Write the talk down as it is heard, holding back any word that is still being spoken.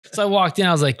So I walked in,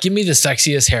 I was like, give me the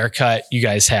sexiest haircut you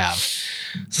guys have.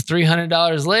 So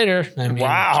 $300 later, I mean,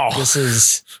 wow, this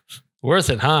is worth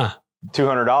it, huh?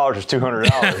 $200 is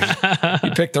 $200.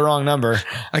 You picked the wrong number.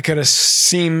 I could have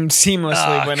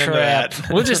seamlessly went into that.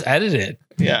 We'll just edit it.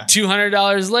 Yeah.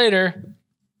 $200 later.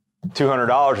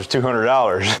 $200 is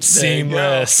 $200.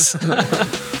 Seamless.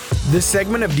 This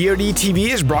segment of DoD TV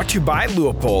is brought to you by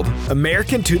Leupold,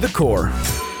 American to the core.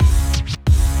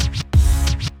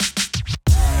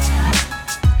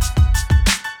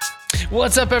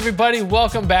 What's up, everybody?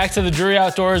 Welcome back to the Drury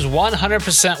Outdoors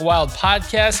 100% Wild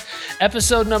Podcast,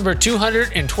 episode number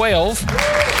 212. Thank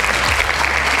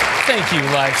you,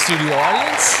 live studio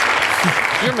audience.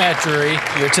 You're Matt Drury.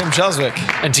 You're Tim Shelswick.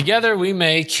 And together we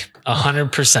make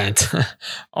 100%.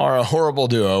 Or a horrible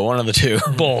duo, one of the two.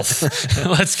 Both.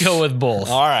 Let's go with both.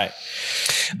 All right.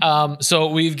 So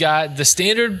we've got the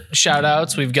standard shout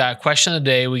outs. We've got question of the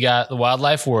day. We got the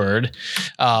wildlife word.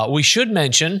 We should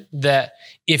mention that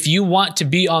if you want to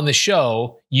be on the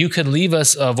show, you could leave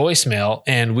us a voicemail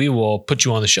and we will put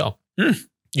you on the show. You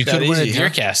could win a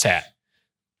Deercast hat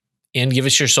and give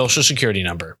us your social security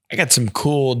number. I got some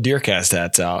cool Deercast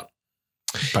hats out.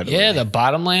 Yeah, the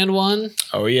Bottomland one.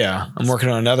 Oh, yeah. I'm working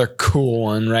on another cool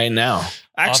one right now.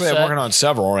 Actually, Offset? I'm working on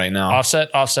several right now.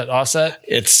 Offset.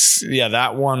 It's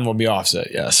that one will be Offset,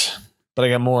 yes. But I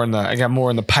got more in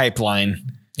the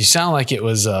pipeline. You sound like it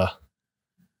was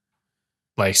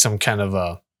like some kind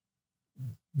of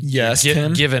yes,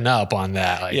 Tim? giving up on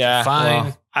that. Like, yeah, fine.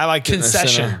 Well, I like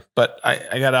concession, but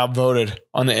I got outvoted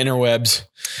on the interwebs.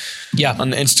 Yeah, on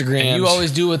the Instagram. And you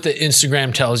always do what the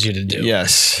Instagram tells you to do.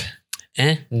 Yes.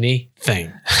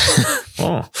 Anything.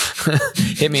 Oh,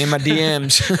 hit me in my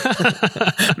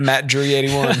DMs. Matt Drury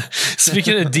 81.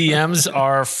 Speaking of DMs,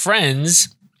 our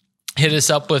friends hit us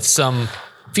up with some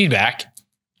feedback.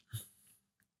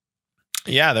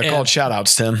 Yeah, they're called shout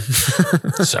outs, Tim.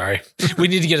 Sorry. We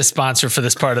need to get a sponsor for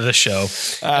this part of the show.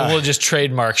 And we'll just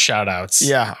trademark shout outs.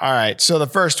 Yeah. All right. So the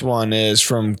first one is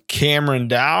from Cameron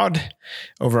Dowd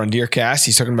over on Deercast.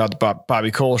 He's talking about the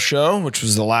Bobby Cole show, which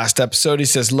was the last episode. He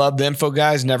says, love the info,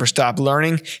 guys. Never stop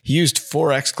learning. He used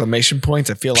 4 exclamation points.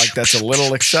 I feel like that's a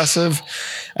little excessive.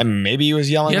 I mean, maybe he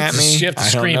was yelling at me. You have to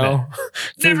scream it.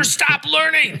 Never stop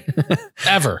learning.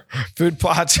 Ever. Food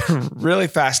plots really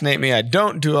fascinate me. I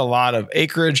don't do a lot of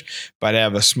acreage, but I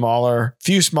have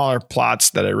few smaller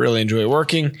plots that I really enjoy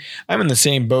working. I'm in the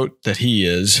same boat that he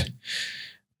is.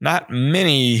 Not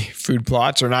many food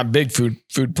plots, or not big food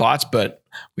plots, but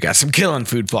we got some killing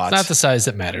food plots. Not the size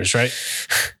that matters, right?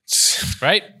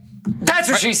 Right? That's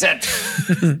what she said.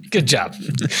 Good job.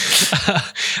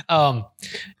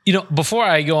 Before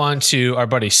I go on to our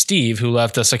buddy Steve, who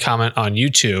left us a comment on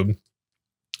YouTube,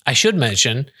 I should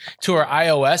mention to our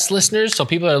iOS listeners, so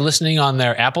people that are listening on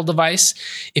their Apple device,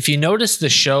 if you notice the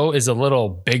show is a little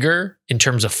bigger in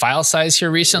terms of file size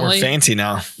here recently. We're fancy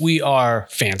now. We are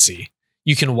fancy.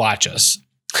 You can watch us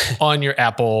on your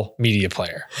Apple media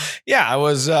player. Yeah, I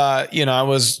was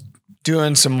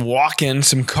doing some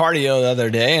cardio the other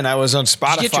day, and I was on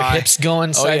Spotify. Did you get your hips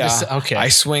going side to side? Okay. I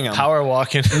swing them. Power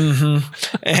walking.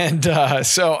 Mm-hmm. And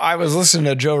so I was listening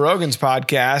to Joe Rogan's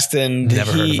podcast, and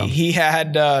Never heard of him. He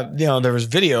had, there was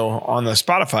video on the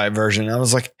Spotify version. I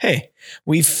was like, hey,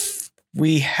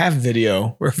 we have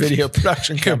video. We're a video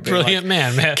production company. Brilliant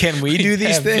man. Can we do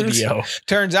these things? Video.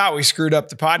 Turns out we screwed up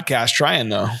the podcast trying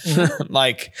though.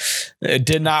 Like it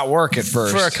did not work at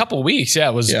first. For a couple of weeks. Yeah,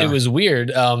 it was weird.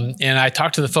 And I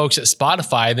talked to the folks at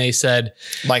Spotify and they said,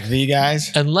 like the guys,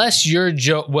 unless you're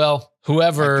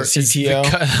whoever like the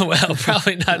CTO.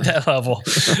 Probably not that level,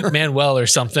 Manuel or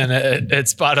something at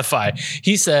Spotify.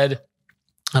 He said,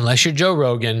 unless you're Joe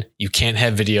Rogan, you can't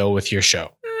have video with your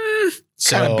show.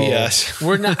 So kind of BS.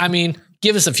 We're not,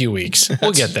 give us a few weeks.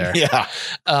 We'll get there. Yeah.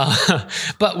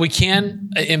 But we can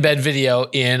embed video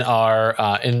in in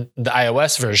the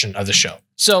iOS version of the show.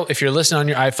 So if you're listening on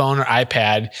your iPhone or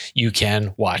iPad, you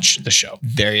can watch the show.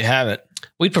 There you have it.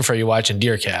 We'd prefer you watching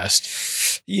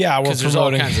Deercast. Yeah, we're promoting. There's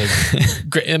all kinds of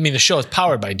great. The show is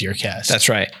powered by Deercast. That's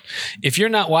right. If you're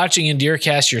not watching in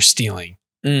Deercast, you're stealing.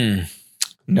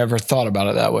 Never thought about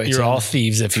it that way. You're all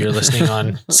thieves if you're listening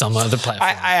on some other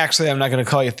platform. I'm not going to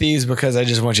call you thieves because I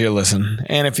just want you to listen.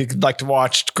 And if you'd like to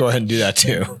watch, go ahead and do that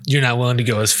too. You're not willing to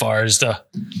go as far as to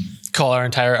call our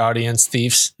entire audience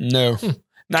thieves? No.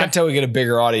 Not until we get a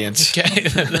bigger audience. Okay,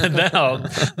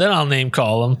 then I'll name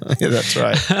call them. Yeah, that's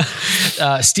right.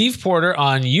 Steve Porter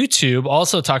on YouTube,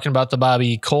 also talking about the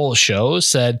Bobby Cole show,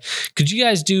 said, could you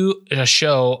guys do a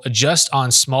show just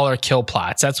on smaller kill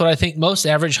plots? That's what I think most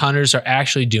average hunters are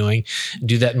actually doing.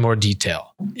 Do that in more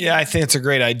detail. Yeah, I think it's a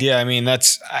great idea. I mean,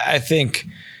 I think,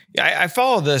 Yeah, I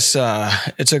follow this.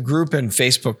 It's a group in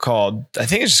Facebook called, I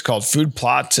think it's just called Food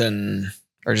Plots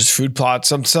or just Food Plots,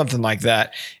 something like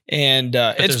that. And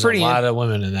it's There's pretty a lot of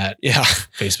women in that yeah.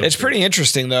 Facebook. It's group. pretty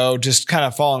interesting though, just kind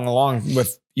of following along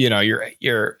with,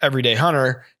 your everyday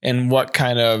hunter and what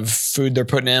kind of food they're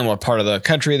putting in, what part of the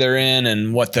country they're in,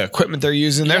 and what the equipment they're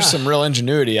using. There's some real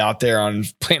ingenuity out there on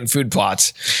planting food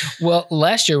plots. Well,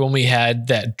 last year when we had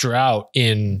that drought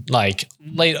in like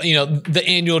late, the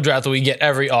annual drought that we get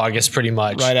every August pretty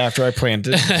much. Right after I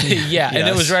planted. Yeah. And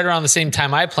it was right around the same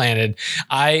time I planted.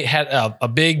 I had a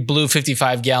big blue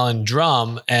 55-gallon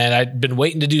drum and I'd been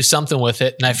waiting to do something with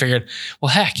it. And I figured, well,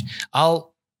 heck, I'll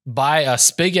buy a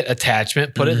spigot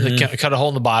attachment, put it in the, cut a hole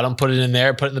in the bottom, put it in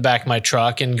there, put it in the back of my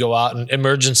truck and go out and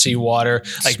emergency water,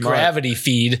 like Smart. Gravity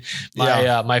feed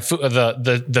my food,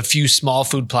 the few small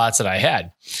food plots that I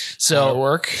had. So Did it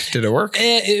work? Did it work?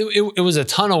 It was a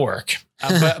ton of work,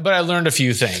 but I learned a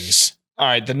few things. All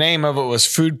right. The name of it was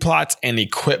Food Plots and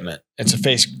Equipment. It's a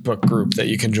Facebook group that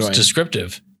you can join. It's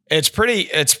descriptive.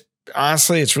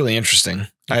 Honestly, it's really interesting.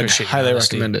 I Appreciate your highly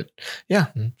honesty. recommend it. Yeah.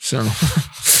 So,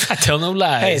 I tell no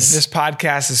lies. hey, this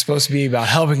podcast is supposed to be about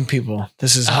helping people.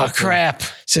 This is Oh helpful. crap.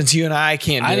 Since you and I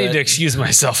can't do I need it. to excuse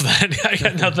myself then. I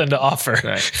got nothing to offer.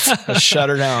 Right. Let's shut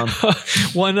her down.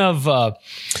 One of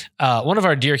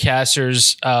our deer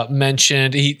casters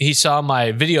mentioned he saw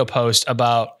my video post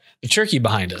about the turkey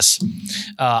behind us.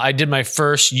 I did my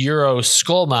first Euro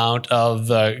skull mount of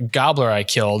the gobbler I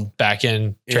killed back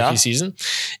in turkey season.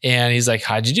 And he's like,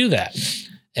 how'd you do that?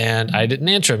 And I didn't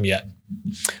answer him yet.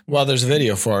 Well, there's a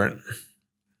video for it.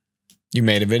 You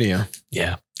made a video.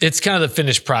 Yeah. It's kind of the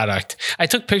finished product. I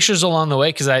took pictures along the way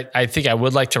because I think I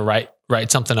would like to write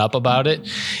something up about it.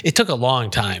 It took a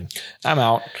long time. I'm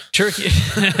out. Turkey,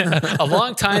 a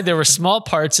long time. There were small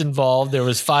parts involved. There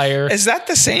was fire. Is that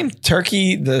the same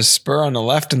turkey, the spur on the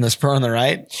left and the spur on the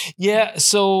right? Yeah.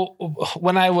 So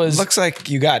when I was, Looks like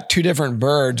you got two different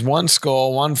birds, one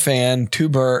skull, one fan, two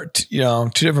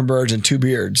different birds and two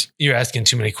beards. you're asking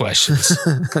too many questions.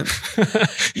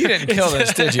 You didn't kill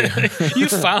this, did you? You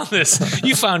found this.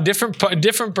 You found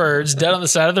different birds dead on the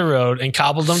side of the road and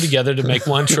cobbled them together to make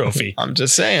one trophy. I'm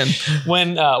just saying.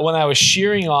 When I was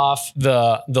shearing off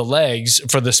the legs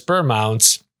for the spur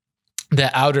mounts, the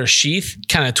outer sheath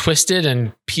kind of twisted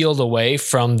and peeled away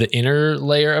from the inner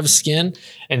layer of skin,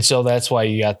 and so that's why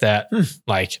you got that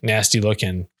like nasty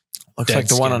looking. Looks dead like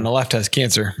the one skin. on the left has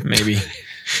cancer, maybe.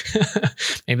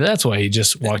 Maybe that's why he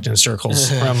just walked in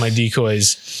circles around my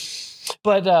decoys.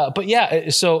 But yeah,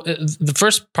 so the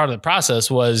first part of the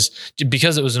process was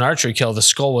because it was an archery kill, the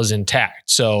skull was intact.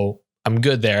 So I'm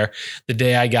good there. The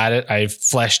day I got it, I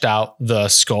fleshed out the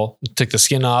skull, took the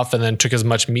skin off, and then took as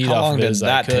much meat How off long of it did as I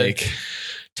that could. take?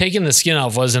 Taking the skin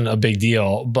off wasn't a big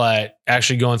deal, but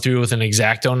actually going through with an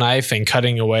X-Acto knife and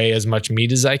cutting away as much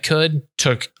meat as I could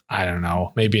took, I don't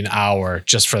know, maybe an hour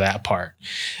just for that part.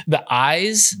 The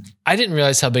eyes, I didn't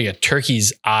realize how big a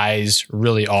turkey's eyes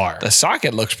really are. The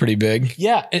socket looks pretty big.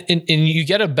 Yeah, and you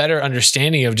get a better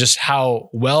understanding of just how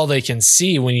well they can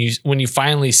see when you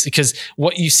finally see, because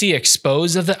what you see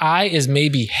exposed of the eye is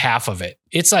maybe half of it.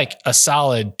 It's like a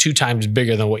solid 2 times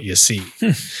bigger than what you see.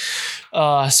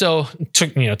 So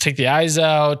take the eyes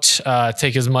out,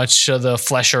 take as much of the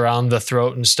flesh around the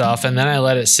throat and stuff, and then I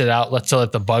let it sit out, let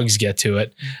the bugs get to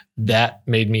it. That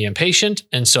made me impatient,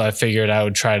 and so I figured I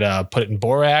would try to put it in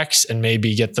borax and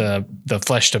maybe get the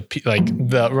flesh to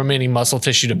the remaining muscle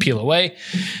tissue to peel away.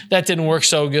 That didn't work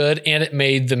so good, and it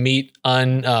made the meat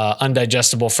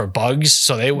undigestible for bugs,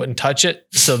 so they wouldn't touch it.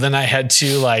 So then I had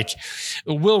to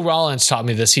Will Rollins taught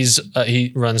me this.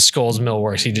 He runs Skulls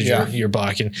Millworks. He did your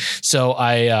buck, and so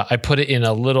I put it in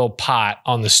a little pot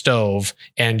on the stove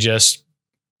and just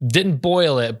didn't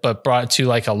boil it, but brought it to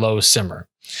like a low simmer.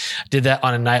 Did that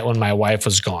on a night when my wife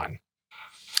was gone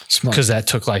because that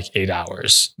took like 8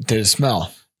 hours. Did it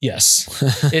smell?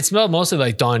 Yes. It smelled mostly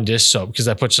like Dawn dish soap because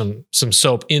I put some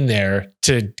soap in there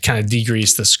to kind of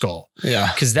degrease the skull.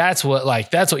 Yeah. Because that's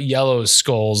what yellow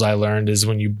skulls I learned is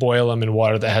when you boil them in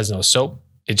water that has no soap,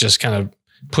 it just kind of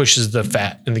pushes the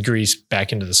fat and the grease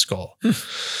back into the skull.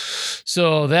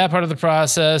 So that part of the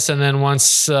process. And then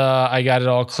once I got it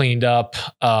all cleaned up,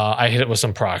 I hit it with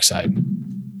some peroxide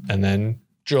and then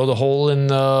drilled a hole in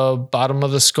the bottom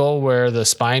of the skull where the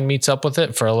spine meets up with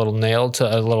it for a little nail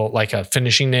like a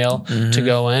finishing nail to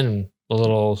go in, and a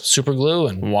little super glue,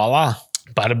 and voila.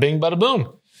 Bada bing, bada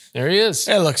boom. There he is.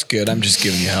 It looks good. I'm just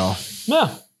giving you hell.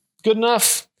 Yeah, good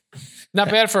enough.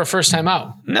 Not bad for a first time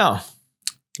out. No.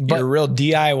 But You're a real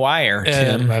DIYer,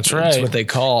 Tim. that's right. That's what they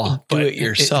call do it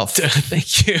yourself.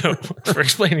 Thank you for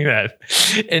explaining that.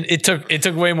 And it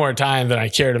took way more time than I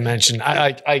care to mention.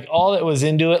 I all that was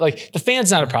into it. Like the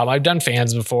fan's not a problem. I've done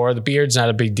fans before. The beard's not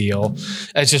a big deal.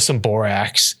 It's just some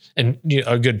borax and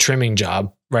a good trimming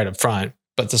job right up front.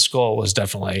 But the skull was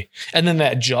definitely, and then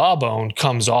that jawbone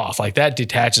comes off, like that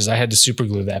detaches. I had to super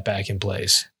glue that back in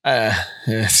place. It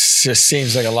just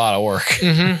seems like a lot of work.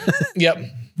 Yep.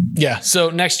 Yeah.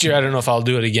 So next year, I don't know if I'll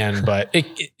do it again, but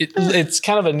it's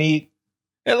kind of a neat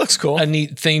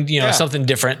thing, something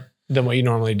different than what you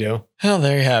normally do. Well,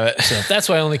 there you have it. So that's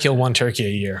why I only kill one turkey a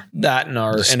year. That and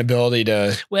our inability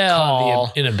to call,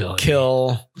 the inability,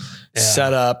 kill,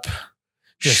 set up,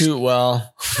 shoot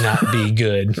well, not be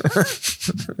good.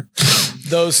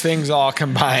 Those things all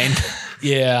combined.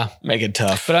 Yeah. Make it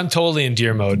tough. But I'm totally in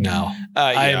deer mode now.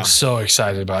 I am so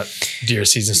excited about deer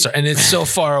season start. And it's so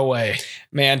far away.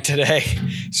 Man, today.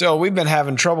 So we've been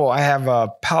having trouble. I have a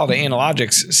pallet of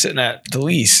analogics sitting at the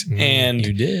lease. And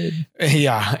you did.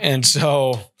 Yeah. And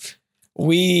so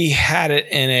we had it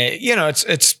in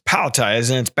it's palletized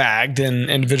and it's bagged in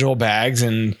individual bags.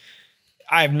 And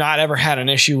I've not ever had an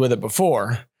issue with it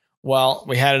before. Well,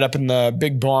 we had it up in the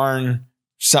big barn.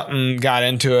 Something got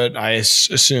into it. I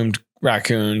assumed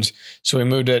raccoons. So we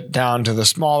moved it down to the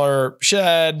smaller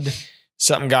shed.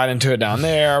 Something got into it down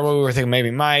there. We were thinking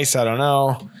maybe mice. I don't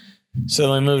know.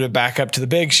 So we moved it back up to the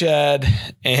big shed.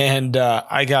 And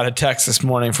I got a text this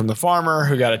morning from the farmer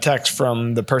who got a text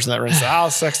from the person that rents the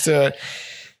house next to it.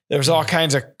 There was all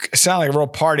kinds of, it sounded like a real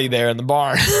party there in the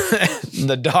barn.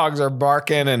 The dogs are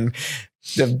barking and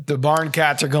the barn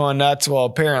cats are going nuts. Well,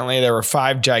 apparently there were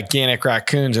 5 gigantic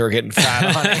raccoons who were getting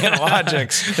fat on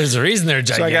analogics. There's a reason they're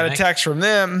gigantic. So I got a text from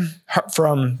them,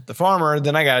 from the farmer.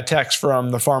 Then I got a text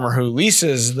from the farmer who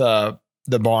leases the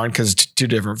barn because it's 2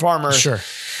 different farmers. Sure.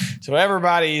 So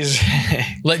everybody's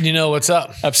letting you know what's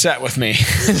up. Upset with me.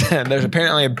 There's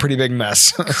apparently a pretty big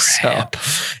mess. So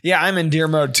yeah, I'm in deer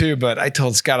mode too, but I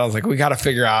told Scott, I was like, we got to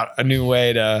figure out a new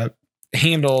way to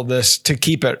handle this to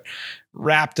keep it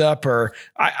wrapped up. Or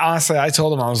I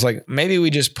told him, I was like, maybe we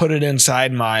just put it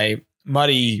inside my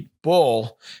muddy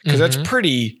bowl because that's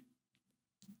pretty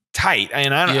tight.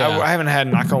 And I haven't had,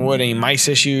 knock on wood, any mice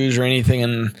issues or anything.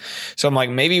 And so I'm like,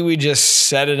 maybe we just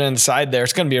set it inside there.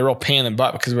 It's going to be a real pain in the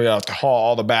butt because we have to haul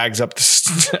all the bags up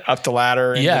the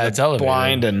ladder. Yeah, it's elevated.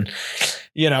 Blind and,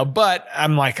 but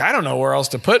I'm like, I don't know where else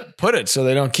to put it so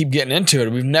they don't keep getting into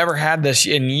it. We've never had this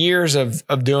in years of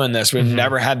doing this. We've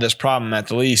never had this problem at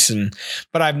the lease.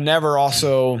 But I've never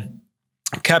also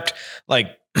kept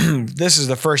like, this is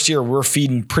the first year we're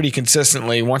feeding pretty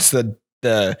consistently once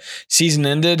the season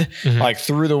ended, like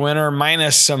through the winter,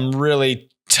 minus some really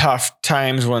tough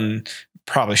times when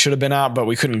probably should have been out, but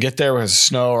we couldn't get there with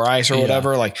snow or ice or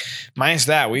whatever. Like minus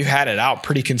that, we've had it out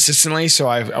pretty consistently. So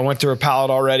I went through a pallet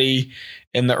already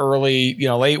in the early,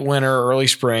 late winter, early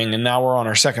spring, and now we're on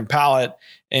our second pallet.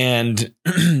 And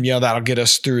that'll get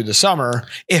us through the summer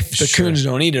if the coons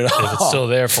don't eat it all. If it's still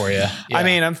there for you. Yeah. I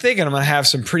mean, I'm thinking I'm going to have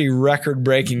some pretty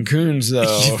record-breaking coons,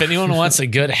 though. If anyone wants a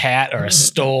good hat or a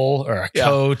stole or a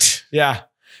coat. Yeah.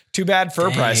 Too bad fur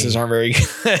prices aren't very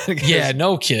good. Yeah,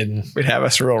 no kidding. We'd have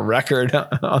us a real record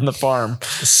on the farm.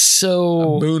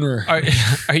 So, a booner.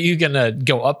 Are you going to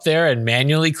go up there and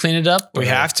manually clean it up? We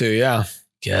have to, yeah.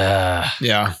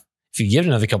 Yeah. If you give it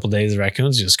another couple of days, the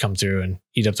raccoons just come through and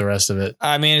eat up the rest of it.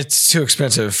 I mean, it's too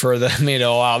expensive for me to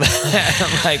allow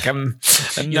that.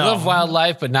 You love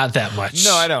wildlife, but not that much.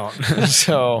 No, I don't.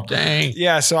 So dang.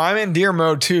 Yeah, so I'm in deer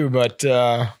mode too, but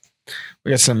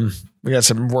we got some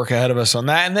work ahead of us on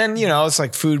that. And then, it's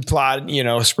like food plot,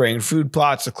 spraying food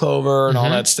plots, the clover and all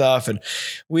that stuff. And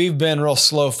we've been real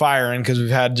slow firing because we've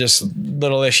had just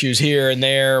little issues here and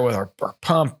there with our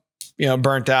pump,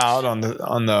 burnt out on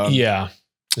the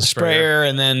sprayer.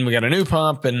 And then we got a new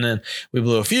pump and then we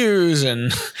blew a fuse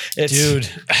and Scott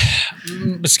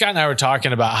and I were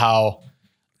talking about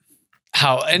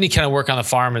how any kind of work on the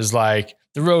farm is like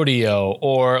the rodeo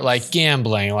or like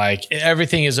gambling, like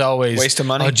everything is always waste of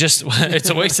money. It's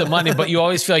a waste of money, but you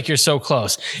always feel like you're so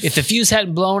close. If the fuse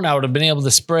hadn't blown, I would have been able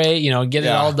to spray, get it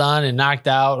all done and knocked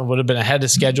out and would have been ahead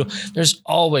of schedule. There's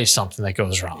always something that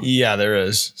goes wrong. Yeah, there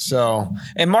is. So,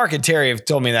 and Mark and Terry have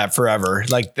told me that forever.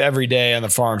 Like every day on the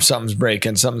farm, something's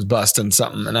breaking, something's busting,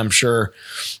 something. And I'm sure,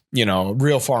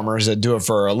 real farmers that do it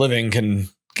for a living can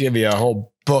give you a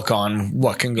whole book on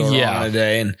what can go wrong in a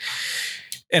day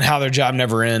and how their job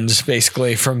never ends,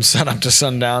 basically from sun up to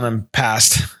sundown and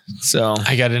past. So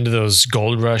I got into those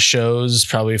Gold Rush shows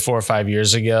probably 4 or 5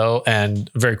 years ago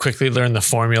and very quickly learned the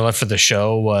formula for the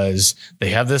show was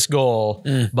they have this goal,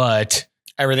 but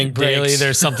Everything breaks. daily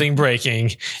there's something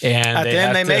breaking, and At the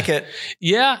end, they make it.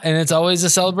 Yeah, and it's always a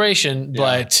celebration, Yeah.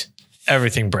 but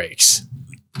everything breaks.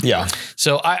 Yeah.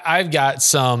 So I've got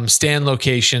some stand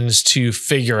locations to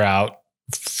figure out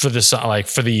for this, like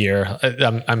for the year.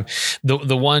 I'm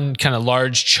the one kind of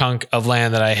large chunk of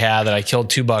land that I had that I killed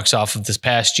 $2 off of this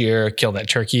past year, killed that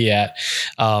turkey at.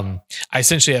 I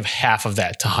essentially have half of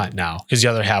that to hunt now because the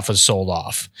other half was sold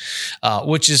off,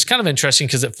 which is kind of interesting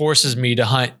because it forces me to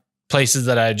hunt places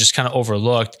that I just kind of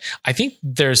overlooked. I think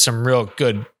there's some real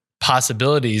good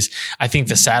possibilities. I think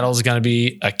the saddle is going to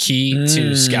be a key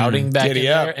to scouting back in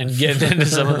there and getting into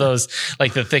some of those,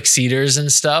 like the thick cedars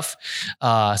and stuff.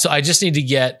 So I just need to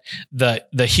get the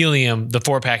helium, the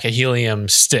 4-pack of helium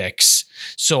sticks,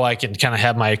 so I can kind of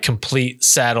have my complete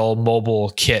saddle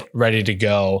mobile kit ready to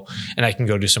go, and I can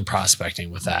go do some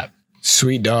prospecting with that.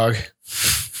 Sweet dog.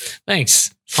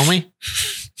 Thanks, homie.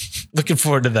 Looking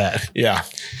forward to that. Yeah.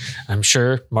 I'm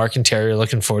sure Mark and Terry are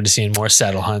looking forward to seeing more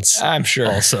saddle hunts. I'm sure.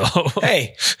 Also,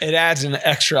 Hey, it adds an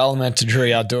extra element to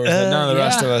Drury Outdoors that none of the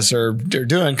rest of us are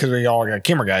doing because we all got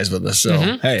camera guys with us. So,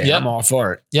 hey, Yep. I'm all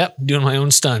for it. Yep, doing my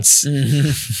own stunts.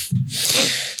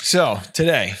 So,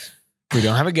 today, we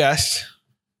don't have a guest.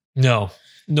 No,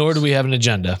 nor do we have an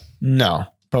agenda. No,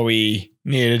 but we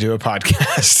needed to do a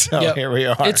podcast. So, Yep. here we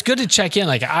are. It's good to check in.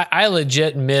 Like I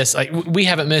legit miss, like we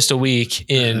haven't missed a week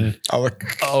in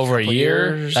over a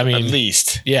year. years, I mean, at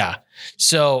least. yeah.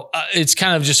 So it's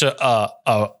kind of just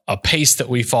a pace that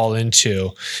we fall into,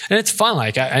 and it's fun.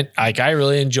 Like I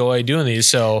really enjoy doing these.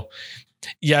 So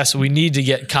yes, we need to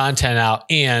get content out,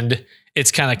 and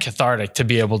it's kind of cathartic to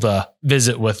be able to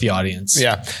visit with the audience.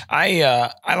 Yeah.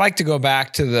 I like to go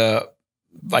back to the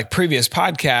previous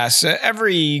podcasts.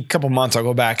 Every couple months I'll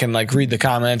go back and read the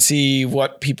comments, see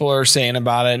what people are saying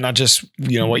about it, not just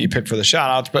what you pick for the shout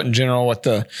outs, but in general if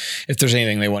there's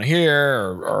anything they want to hear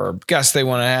or guests they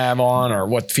want to have on, or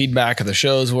what feedback of the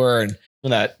shows were.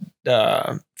 And that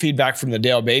feedback from the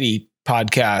Dale Beatty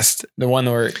podcast, the one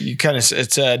where you kind of,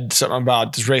 it said something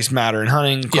about, does race matter in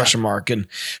hunting? ? And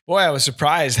boy, I was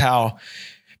surprised how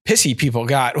pissy people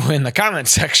got in the comment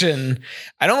section.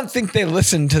 I don't think they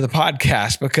listened to the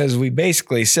podcast because we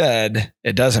basically said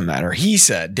it doesn't matter.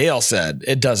 Dale said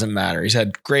it doesn't matter. He's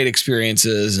had great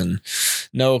experiences and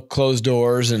no closed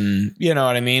doors, and you know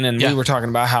what I mean? And we were talking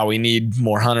about how we need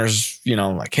more hunters,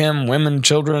 like him, women,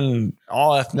 children,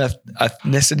 all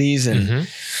ethnicities. And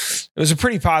it was a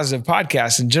pretty positive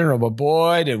podcast in general, but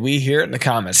boy, did we hear it in the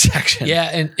comments section. Yeah.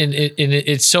 And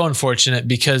it's so unfortunate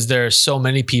because there are so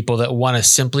many people that want to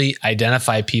simply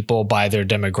identify people by their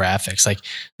demographics. Like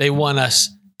they want us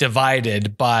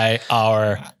divided by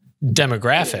our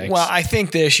demographics. Well, I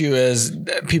think the issue is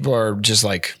that people are just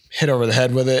hit over the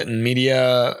head with it in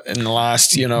media in the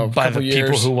last, by couple the years.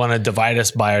 people who want to divide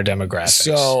us by our demographics.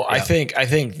 So I think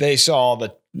they saw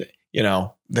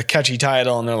the catchy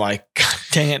title and they're like, God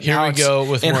dang it. Here we go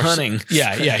with in more hunting.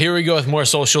 Yeah. Here we go with more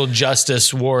social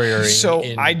justice warrioring. So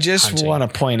I just want to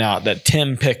point out that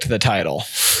Tim picked the title.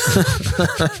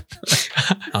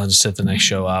 I'll just sit the next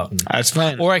show out. That's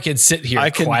fine. Or I could sit here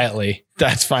quietly.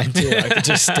 That's fine too. I could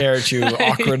just stare at you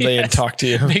awkwardly and talk to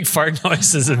you. Make fart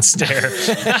noises and stare.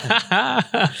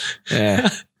 Yeah.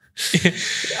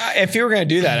 If you were going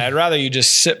to do that, I'd rather you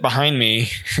just sit behind me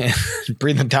and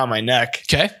breathing down my neck.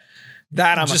 Okay.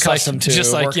 That I'm just accustomed to.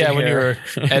 Just like, when you were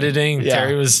editing,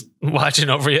 Terry was watching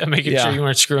over you, making sure you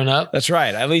weren't screwing up. That's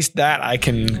right. At least that I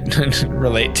can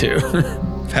relate to.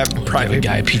 Have private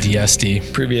guy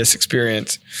PTSD. Previous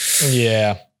experience.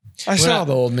 Yeah. I saw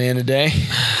the old man today.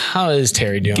 How is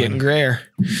Terry doing? Getting grayer.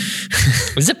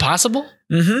 Is it possible?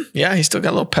 Yeah, he's still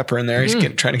got a little pepper in there. He's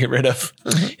trying to get rid of.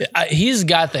 He's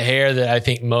got the hair that I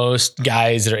think most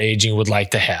guys that are aging would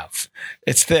like to have.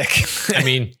 It's thick. I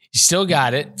mean, you still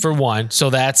got it for one, so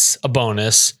that's a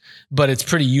bonus, but it's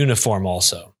pretty uniform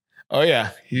also. Oh yeah,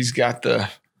 he's got the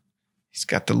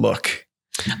look.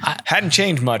 Hadn't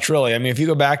changed much really. I mean, if you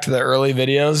go back to the early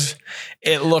videos,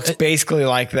 it looks basically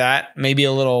like that. Maybe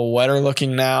a little wetter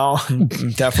looking now.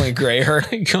 Definitely grayer.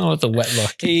 Going with the wet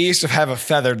look. He used to have a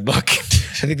feathered look.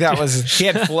 I think that was, he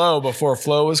had flow before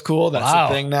flow was cool. That's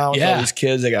the thing now with all these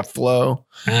kids. They got flow.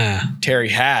 Terry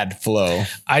had flow.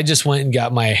 I just went and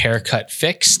got my haircut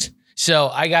fixed. So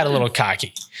I got a little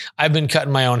cocky. I've been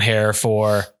cutting my own hair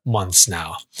for months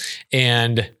now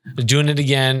and doing it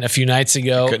again a few nights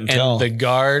ago. And the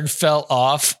guard fell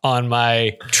off on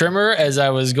my trimmer as I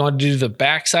was going to do the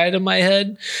backside of my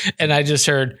head. And I just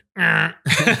heard, and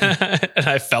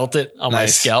I felt it on my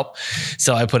scalp.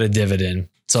 So I put a divot in.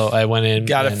 So I went in.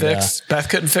 Got it and, fixed. Beth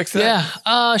couldn't fix that?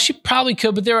 Yeah, she probably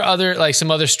could, but there were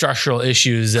some other structural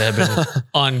issues that have been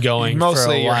ongoing. Mostly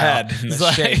for a your while. head and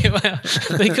the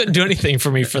shape. They couldn't do anything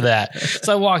for me for that.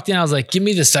 So I walked in. I was like, "Give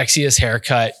me the sexiest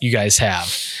haircut you guys have."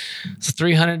 So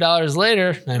 $300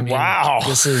 later, I mean, Wow.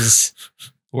 this is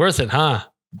worth it, huh?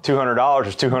 $200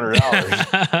 is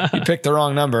 $200. You picked the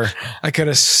wrong number. I could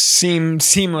have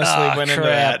seamlessly went into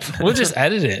that. We'll just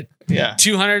edit it. Yeah.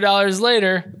 $200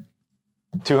 later.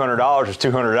 $200 is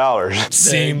 $200.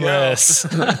 Seamless.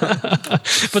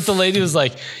 But the lady was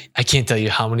like, I can't tell you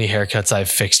how many haircuts I've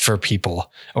fixed for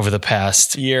people over the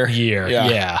past year.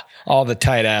 Yeah. All the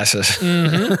tight asses.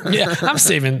 Mhm. Yeah. I'm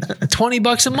saving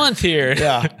 $20 a month here.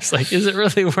 Yeah. It's like, is it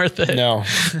really worth it? No.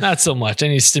 Not so much. I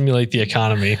need to stimulate the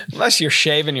economy. Unless you're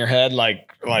shaving your head like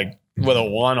with a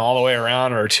 1 all the way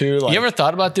around or a 2. Like, You ever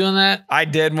thought about doing that? I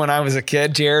did when I was a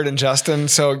kid, Jared and Justin.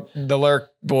 So the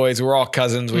Lurk boys, we're all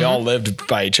cousins. We all lived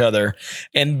by each other.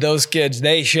 And those kids,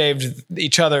 they shaved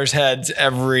each other's heads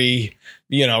every,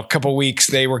 couple weeks.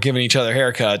 They were giving each other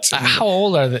haircuts. How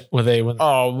old were they when?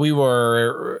 Oh, we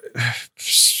were,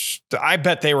 I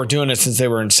bet they were doing it since they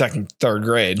were in 2nd, 3rd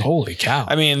grade. Holy cow.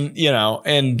 I mean,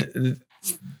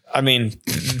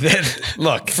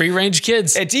 look, Free range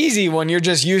kids. it's easy when you're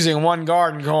just using one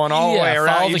guard and going all the way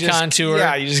around. Follow You the just- contour.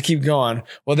 Yeah, you just keep going.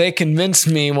 Well, they convinced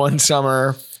me one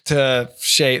summer to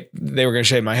shave. They were going to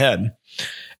shave my head,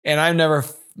 and I've never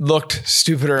looked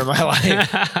stupider in my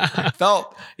life.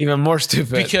 Felt even more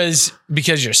stupid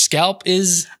because your scalp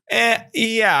is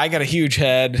yeah, I got a huge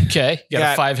head. okay. You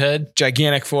got a 5 head.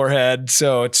 Gigantic forehead,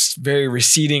 so it's very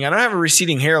receding. I don't have a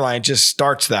receding hairline; it just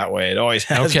starts that way. It always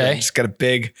has. Okay. Been. It's got a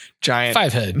big, giant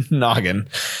 5 head. noggin,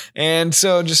 and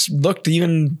so it just looked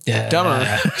even dumber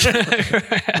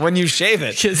when you shave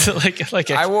it. It's like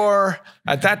a, I wore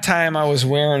at that time. I was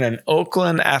wearing an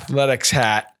Oakland Athletics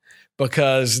hat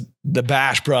because the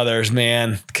Bash brothers,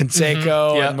 man,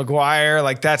 Canseco Yep. and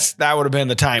McGuire, that would have been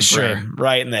the time Sure. frame,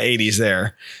 right in the 80s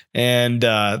there. And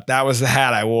that was the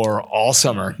hat I wore all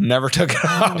summer. Never took it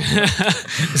off.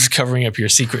 this is covering up your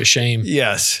secret shame.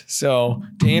 Yes. So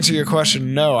to answer your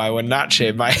question, no, I would not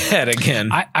shave my head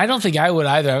again. I don't think I would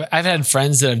either. I've had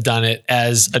friends that have done it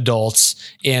as adults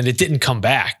and it didn't come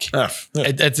back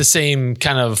at the same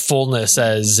kind of fullness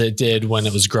as it did when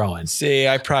it was growing. See,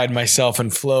 I pride myself in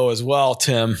flow as well,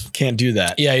 Tim. Can't do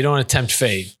that. Yeah, you don't want to tempt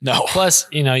fate. No. Plus,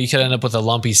 you could end up with a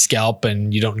lumpy scalp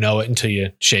and you don't know it until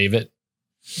you shave it.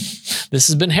 This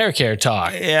has been Hair Care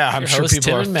Talk. Yeah, I'm Your sure host,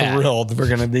 people Tim are and Matt. thrilled.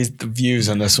 The views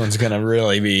on this one's gonna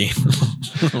really be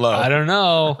low. I don't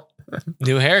know.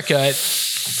 New haircut.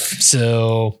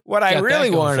 So What I got that really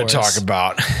going wanted to for talk us.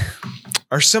 about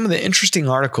are some of the interesting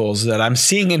articles that I'm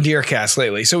seeing in DeerCast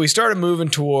lately. So we started moving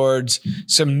towards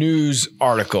some news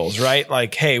articles, right?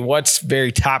 Like, hey, what's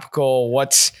very topical?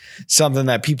 What's something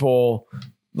that people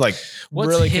What's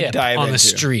really hip could dive on into? the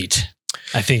street,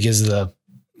 I think is the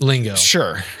lingo.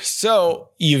 Sure. So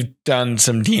you've done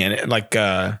some DNA, like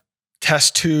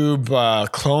test tube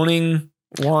cloning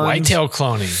ones. Whitetail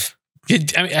cloning.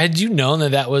 Had you known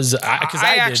that was because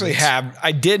I actually have.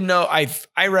 I did know. I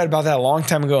read about that a long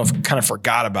time ago. I kind of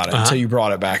forgot about it until you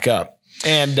brought it back up.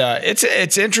 And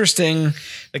it's interesting.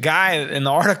 The guy in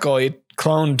the article,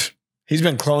 he's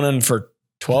been cloning for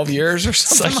 12 years or It's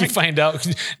something. like you find out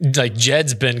like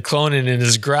Jed's been cloning in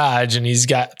his garage and he's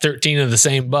got 13 of the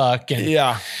same buck. And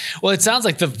Yeah. well, it sounds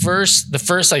like the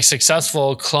first like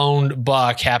successful cloned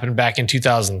buck happened back in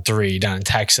 2003 down in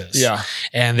Texas. Yeah.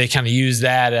 And they kind of use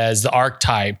that as the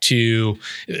archetype and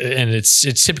it's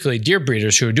typically deer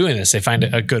breeders who are doing this. They find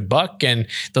a good buck and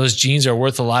those genes are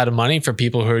worth a lot of money for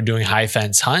people who are doing high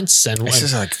fence hunts. And This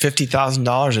is like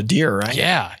 $50,000 a deer, right?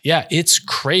 yeah, it's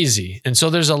crazy. And so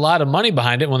there's a lot of money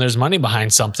behind it. When there's money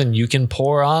behind something, you can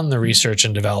pour on the research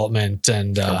and development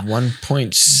and A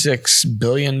 $1.6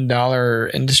 billion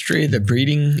industry, the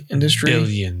breeding industry.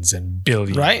 billions and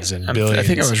billions Right? and billions. I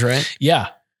think I was right. Yeah.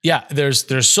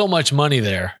 There's so much money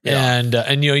there. Yeah.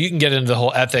 And you can get into the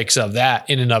whole ethics of that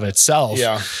in and of itself.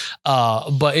 Yeah.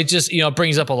 But it just,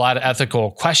 brings up a lot of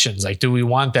ethical questions. Like, do we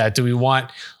want that?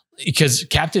 Because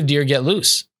captive deer get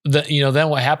loose. Then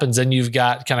what happens? Then you've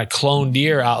got kind of cloned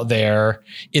deer out there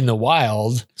in the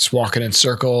wild, Just walking in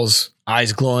circles,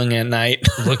 eyes glowing at night.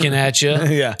 looking at you,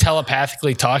 Yeah.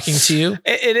 telepathically talking to you.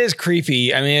 It is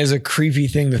creepy. I mean, it's a creepy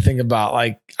thing to think about.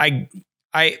 Like I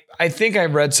think I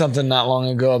read something not long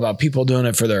ago about people doing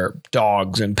it for their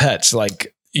dogs and pets.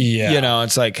 Like, Yeah.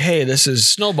 it's like, hey, this is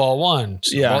Snowball 1,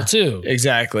 Snowball Yeah. 2.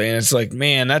 exactly. And it's like,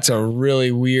 man, that's a really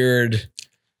weird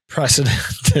precedent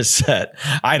to set.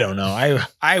 I don't know.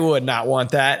 I would not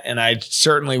want that. And I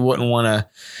certainly wouldn't want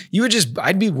to,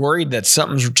 I'd be worried that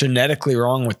something's genetically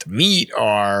wrong with the meat,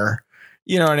 or,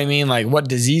 you know what I mean? Like what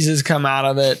diseases come out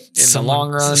of it in the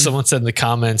long run. Someone said in the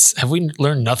comments, have we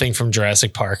learned nothing from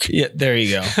Jurassic Park? Yeah, there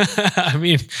you go. I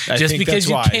mean, just because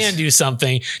you can do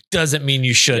something doesn't mean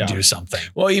you should do something.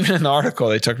 Well, even in the article,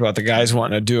 they talked about the guys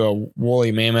wanting to do a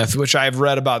woolly mammoth, which I've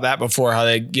read about that before, how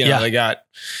they, they got,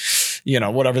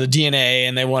 whatever the DNA,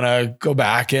 and they want to go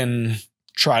back and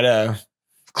try to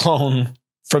clone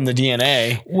from the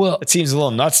DNA. Well, it seems a little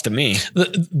nuts to me.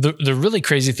 The really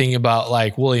crazy thing about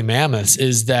like woolly mammoths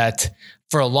is that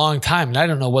for a long time, and I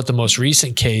don't know what the most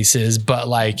recent case is, but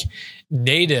like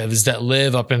natives that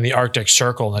live up in the Arctic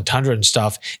Circle and the tundra and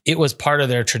stuff, it was part of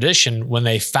their tradition when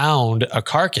they found a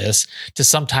carcass to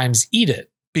sometimes eat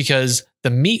it because the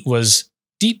meat was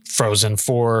deep frozen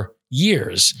for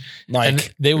years. Like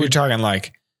and they were talking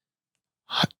like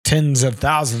tens of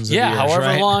thousands of years,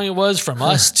 however long it was from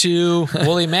us to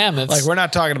woolly mammoths. Like we're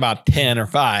not talking about 10 or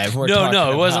 5.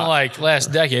 No, it wasn't like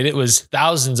last decade. It was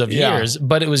thousands of years,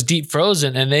 but it was deep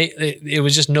frozen, and it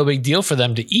was just no big deal for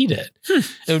them to eat it.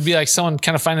 It would be like someone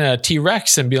kind of finding a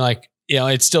T-Rex and being like,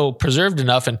 it's still preserved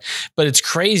enough, but it's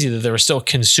crazy that they were still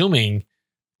consuming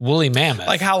woolly mammoth.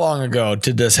 Like how long ago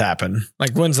did this happen?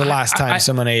 Like when's the last time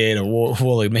someone ate a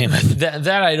woolly mammoth? That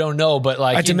I don't know, but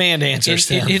like I demand answers.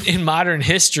 In modern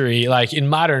history, like in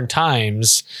modern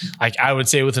times, like I would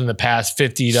say within the past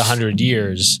 50 to 100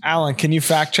 years. Alan, can you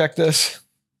fact check this?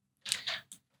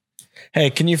 Hey,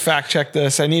 can you fact check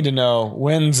this? I need to know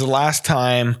when's the last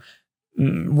time.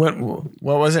 What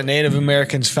was it? Native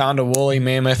Americans found a woolly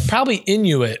mammoth. Probably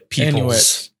Inuit people.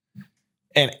 Inuit.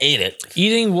 And ate it.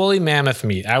 Eating woolly mammoth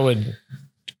meat. I would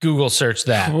Google search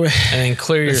that and then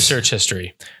clear your search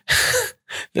history.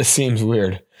 This seems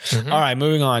weird. Mm-hmm. All right,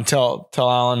 moving on. Tell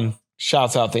Alan,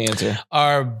 shouts out the answer.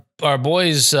 Our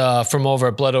boys from over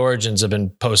at Blood Origins have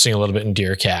been posting a little bit in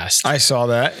DeerCast. I saw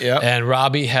that. Yeah. And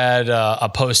Robbie had a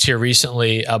post here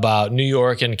recently about New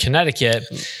York and Connecticut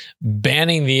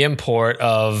banning the import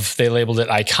of, they labeled it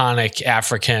iconic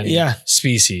African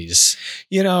species.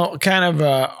 Kind of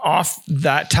on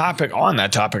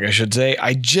that topic, I should say,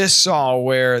 I just saw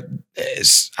where,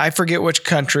 I forget which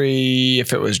country,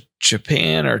 if it was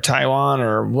Japan or Taiwan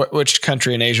or which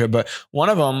country in Asia, but one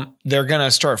of them, they're going to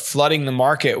start flooding the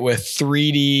market with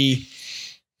 3D,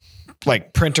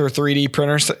 like printers,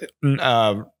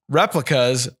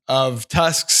 replicas of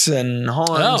tusks and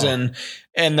horns,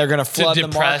 and they're going to flood the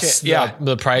market.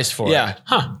 The price for it.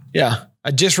 Huh. Yeah. I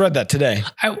just read that today.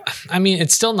 I mean,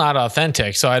 it's still not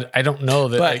authentic, so I don't know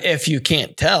that. But if you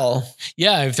can't tell,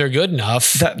 if they're good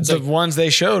enough, the ones they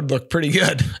showed look pretty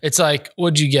good. It's like,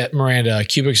 what'd you get, Miranda?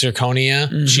 Cubic zirconia?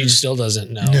 Mm-hmm. She still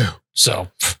doesn't know. No. So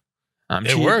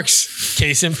it works.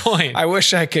 Case in point. I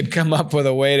wish I could come up with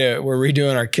a way we're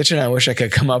redoing our kitchen. I wish I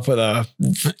could come up with a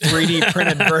 3D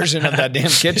printed version of that damn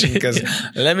kitchen. Because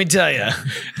let me tell you,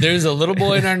 there's a little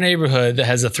boy in our neighborhood that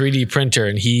has a 3D printer,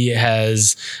 and he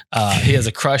has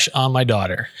a crush on my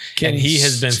daughter. And he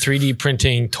has been 3D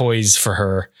printing toys for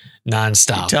her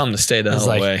nonstop. Tell him to stay the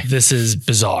hell away. This is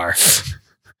bizarre.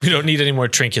 We don't need any more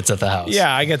trinkets at the house.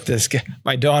 Yeah, I get this.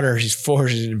 My daughter, she's 4,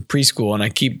 she's in preschool, and I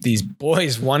keep these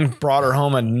boys. One brought her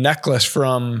home a necklace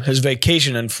from his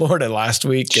vacation in Florida last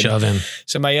week. Shove him.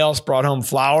 Somebody else brought home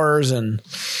flowers, and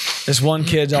this one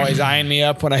kid's always eyeing me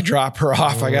up when I drop her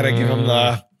off. I got to give him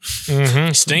the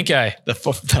stink eye.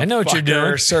 I know what you're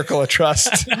doing. Circle of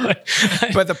trust.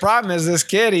 But the problem is this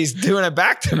kid, he's doing it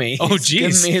back to me. Oh,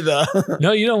 geez.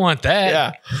 No, you don't want that.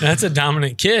 Yeah. That's a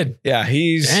dominant kid. Yeah,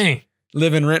 he's... Dang.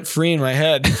 Living rent free in my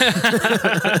head.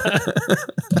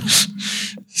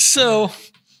 So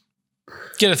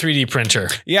get a 3D printer.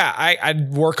 Yeah,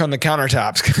 I'd work on the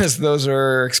countertops because those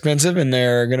are expensive and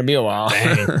they're going to be a while.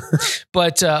 Dang.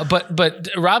 But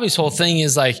Robbie's whole thing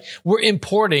is like, we're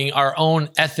importing our own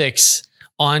ethics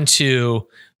onto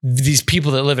these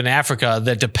people that live in Africa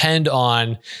that depend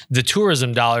on the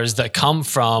tourism dollars that come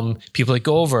from people that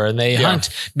go over and they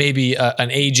hunt maybe an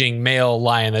aging male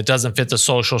lion that doesn't fit the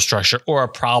social structure, or a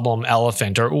problem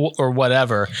elephant or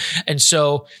whatever. And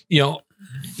so,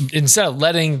 instead of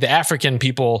letting the African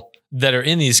people that are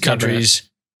in these countries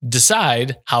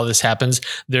decide how this happens,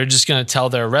 they're just going to tell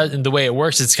the way it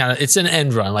works. It's an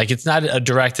end run. Like, it's not a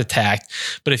direct attack,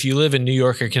 but if you live in New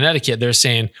York or Connecticut, they're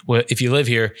saying, well, if you live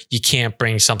here, you can't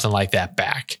bring something like that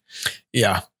back.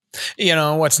 Yeah.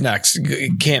 What's next?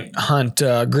 You can't hunt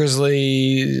grizzly.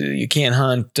 You can't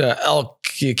hunt elk.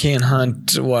 You can't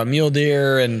hunt mule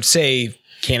deer and say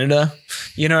Canada.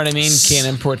 You know what I mean? Can't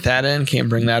import that in. Can't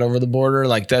bring that over the border.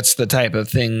 Like, that's the type of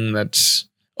thing that's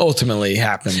ultimately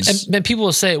happens. And people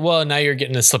will say, well, now you're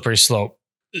getting a slippery slope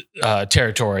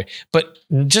territory. But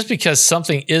just because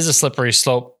something is a slippery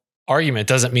slope argument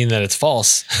doesn't mean that it's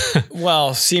false.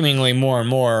 Well, seemingly more and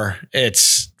more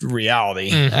it's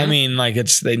reality. Mhm. I mean, like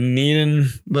they need a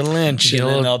little inch and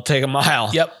then they'll take a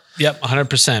mile. Yep,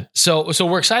 100%. So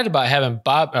we're excited about having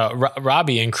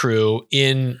Robbie and crew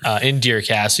in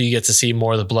Deercast, so you get to see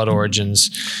more of the Blood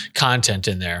Origins content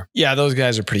in there. Yeah, those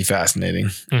guys are pretty fascinating,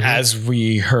 as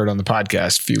we heard on the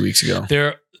podcast a few weeks ago.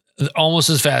 They're almost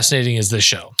as fascinating as this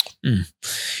show.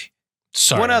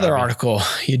 Sorry, One other Robbie. article,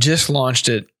 you just launched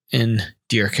it in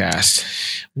Deercast.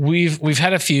 We've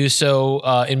had a few. So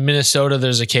in Minnesota,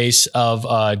 there's a case of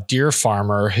a deer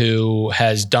farmer who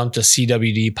has dumped a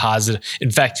CWD positive.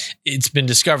 In fact, it's been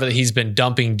discovered that he's been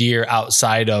dumping deer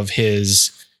outside of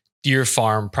his deer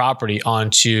farm property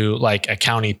onto like a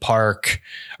county park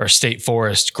or state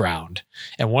forest ground.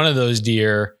 And one of those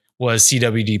deer was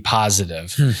CWD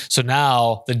positive. So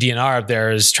now the DNR up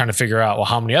there is trying to figure out, well,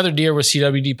 how many other deer were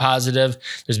CWD positive?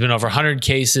 There's been over 100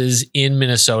 cases in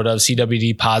Minnesota of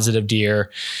CWD positive deer.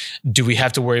 Do we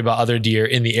have to worry about other deer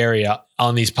in the area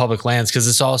on these public lands? Because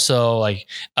it's also like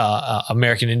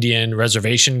American Indian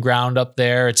reservation ground up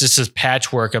there. It's just this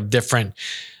patchwork of different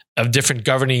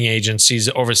governing agencies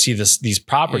that oversee these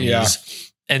properties. Yeah.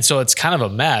 And so it's kind of a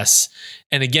mess.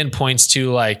 And again, points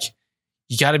to like,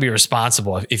 you got to be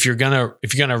responsible. If you're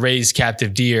gonna raise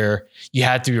captive deer, you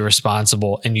have to be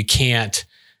responsible, and you can't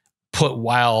put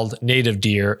wild native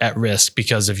deer at risk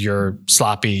because of your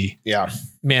sloppy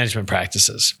management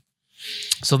practices.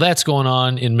 So that's going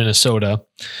on in Minnesota.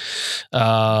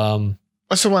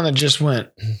 What's the one that just went?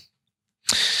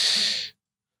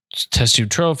 Test tube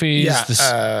trophies.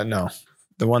 Yeah, no,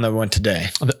 the one that went today.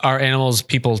 Our animals,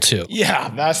 people too. Yeah,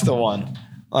 that's the one.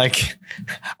 Like,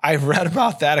 I read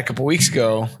about that a couple weeks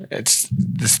ago. It's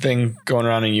this thing going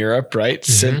around in Europe, right?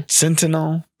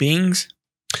 Sentinel beings?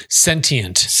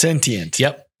 Sentient.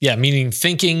 Yep. Yeah, meaning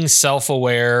thinking,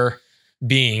 self-aware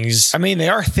beings. I mean, they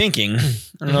are thinking. I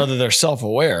don't know that they're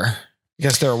self-aware. I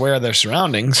guess they're aware of their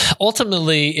surroundings.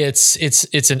 Ultimately,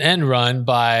 it's an end run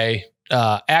by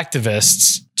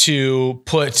activists to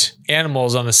put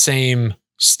animals on the same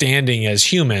standing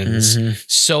as humans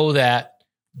so that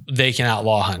they can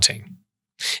outlaw hunting.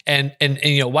 And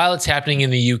you know, while it's happening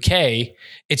in the UK,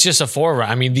 it's just a forerunner.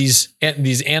 I mean, these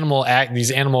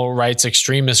animal rights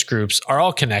extremist groups are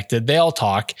all connected. They all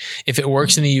talk. If it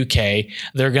works in the UK,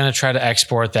 they're going to try to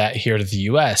export that here to the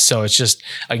US. So it's just,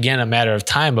 again, a matter of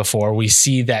time before we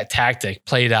see that tactic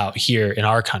played out here in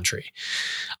our country.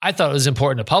 I thought it was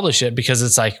important to publish it because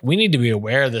it's like, we need to be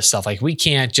aware of this stuff. Like, we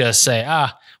can't just say,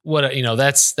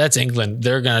 that's England.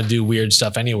 They're going to do weird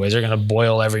stuff anyways. They're going to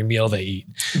boil every meal they eat,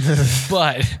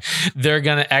 but they're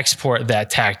going to export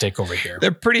that tactic over here.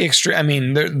 They're pretty extreme. I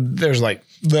mean, there's like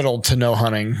little to no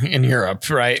hunting in Europe,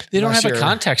 right? They don't have a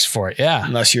context for it. Yeah.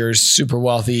 Unless you're super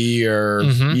wealthy or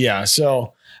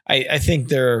So I think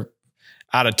they're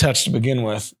out of touch to begin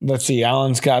with. Let's see.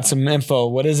 Alan's got some info.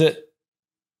 What is it?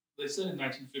 They said in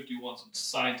 1951 some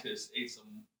scientists ate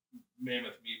some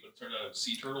mammoth meat, but it turned out it was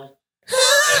sea turtle. And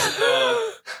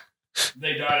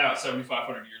they died out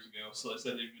 7,500 years ago. So they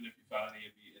said even if you found any,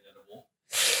 it'd be inedible.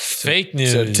 Fake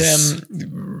news. So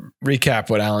Tim, recap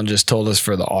what Alan just told us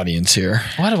for the audience here.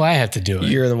 Why do I have to do it?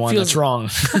 You're the one that's wrong.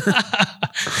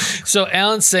 So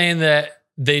Alan's saying that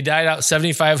they died out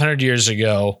 7,500 years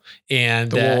ago, and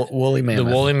the woolly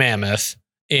mammoth.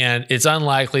 And it's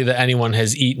unlikely that anyone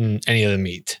has eaten any of the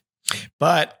meat.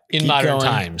 But in modern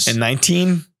times, in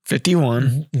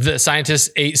 1951, the scientists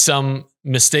ate some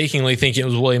mistakenly thinking it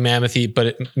was woolly mammoth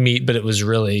meat, but it was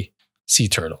really sea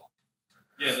turtle.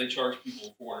 Yeah, they charged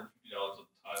people $450 at the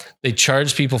time. They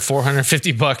charged people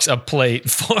 $450 a plate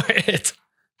for it.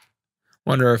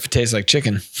 Wonder if it tastes like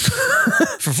chicken.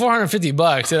 For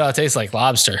 $450, it ought to taste like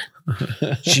lobster.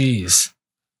 Jeez.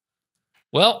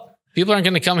 Well, people aren't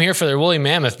going to come here for their woolly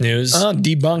mammoth news.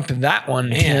 Debunked that one,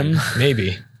 Man, Tim.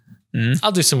 Maybe.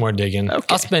 I'll do some more digging. Okay.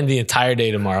 I'll spend the entire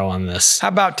day tomorrow on this. How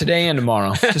about today and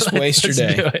tomorrow? Just waste your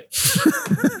day. Do it.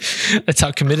 That's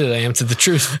how committed I am to the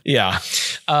truth. Yeah.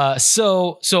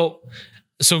 So go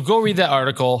read that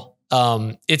article.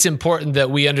 It's important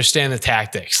that we understand the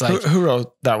tactics. Like, who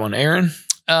wrote that one? Aaron?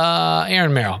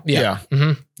 Aaron Merrill. Yeah.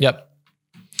 Mm-hmm. Yep.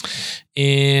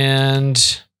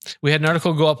 And we had an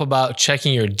article go up about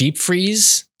checking your deep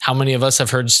freeze. How many of us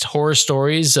have heard horror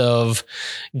stories of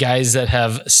guys that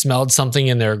have smelled something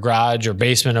in their garage or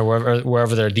basement or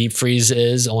wherever their deep freeze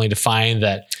is, only to find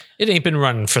that it ain't been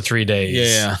running for 3 days.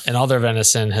 Yeah. And all their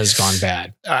venison has gone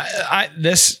bad.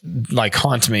 This like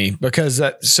haunts me because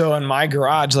so in my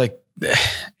garage, like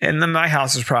and then my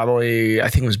house is probably, I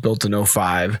think it was built in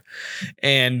 05,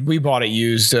 and we bought it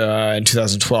used in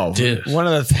 2012. Dude. One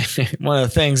of the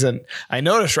things that I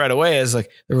noticed right away is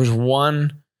like there was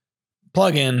one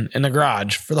plug-in in the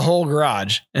garage for the whole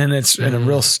garage, and it's in a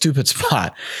real stupid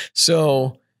spot.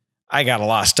 So I got a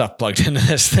lot of stuff plugged into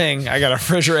this thing. I got a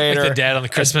refrigerator, Like the dad on the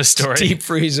Christmas story. deep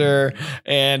freezer,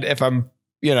 and if I'm,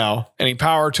 any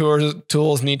power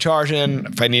tools need charging,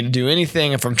 if I need to do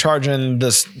anything, if I'm charging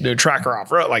this new tracker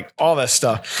off road, like all this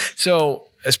stuff. So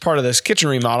as part of this kitchen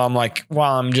remodel, I'm like,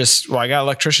 I got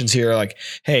electricians here, like,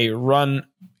 hey, run,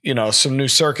 some new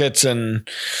circuits and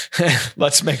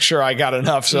let's make sure I got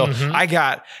enough. So I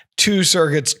got 2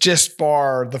 circuits just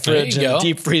for the fridge and the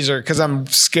deep freezer because I'm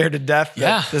scared to death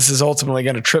that this is ultimately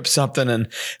going to trip something, and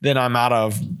then I'm out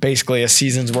of basically a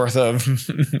season's worth of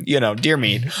deer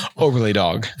meat. Overly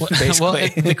dog, basically. Well,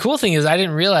 the cool thing is I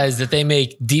didn't realize that they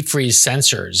make deep freeze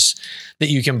sensors that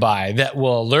you can buy that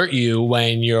will alert you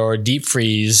when your deep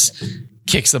freeze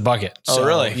kicks the bucket. Oh,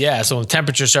 really? Yeah. So when the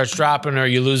temperature starts dropping or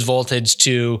you lose voltage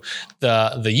to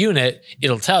the unit,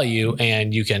 it'll tell you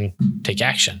and you can take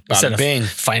action. Instead of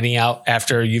finding out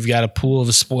after you've got a pool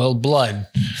of spoiled blood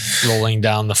rolling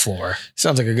down the floor.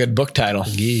 Sounds like a good book title.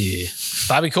 Yeah.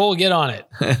 Bobby Cole, get on it.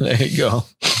 There you go.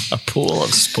 A pool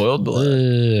of spoiled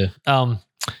blood.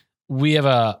 We have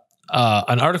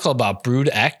an article about Brood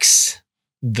X,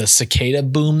 the cicada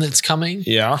boom that's coming.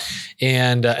 Yeah.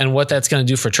 And what that's going to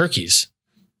do for turkeys.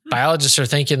 Biologists are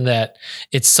thinking that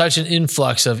it's such an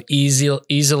influx of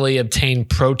easily obtained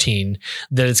protein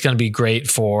that it's going to be great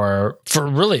for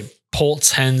really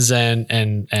poults, hens, and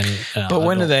but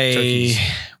when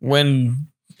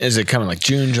is it coming? Like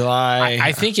June, July?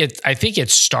 I think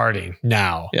it's starting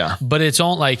now. Yeah. But it's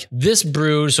on like this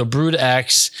brood. So Brood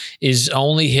X is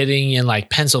only hitting in like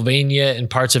Pennsylvania and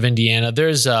parts of Indiana.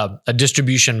 There's a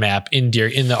distribution map in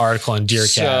the article in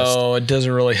DeerCast. So it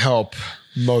doesn't really help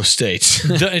most states.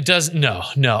 It does. No.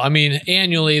 I mean,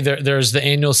 annually there's the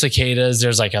annual cicadas.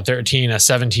 There's like a 13, a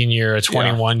 17 year, a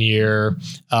 21 year.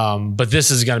 But this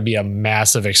is going to be a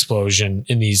massive explosion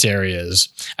in these areas.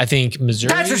 I think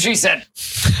Missouri. That's what she said.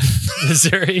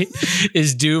 Missouri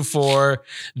is due for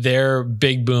their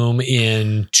big boom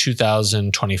in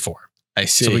 2024. I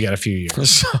see. So we got a few years.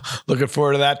 So looking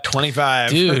forward to that 25.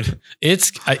 Dude,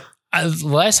 the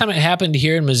last time it happened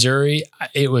here in Missouri,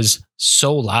 it was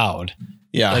so loud.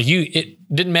 Yeah. Like it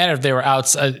didn't matter if they were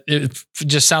outside. It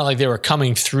just sounded like they were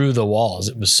coming through the walls.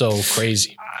 It was so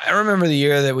crazy. I remember the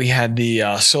year that we had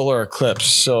the solar eclipse.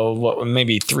 So what,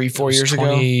 maybe 3-4 years ago?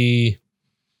 Maybe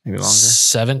longer.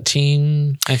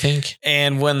 17, I think.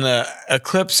 And when the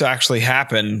eclipse actually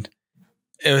happened,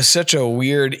 it was such a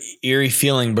weird, eerie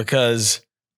feeling because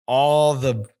all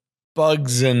the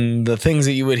bugs and the things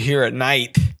that you would hear at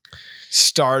night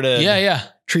started. Yeah.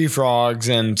 Tree frogs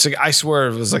and I swear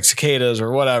it was like cicadas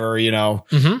or whatever,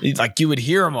 like you would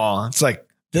hear them all. It's like,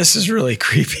 this is really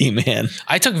creepy, man.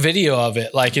 I took video of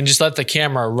it and just let the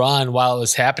camera run while it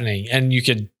was happening. And you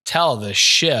could tell the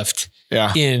shift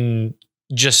in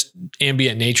just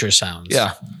ambient nature sounds.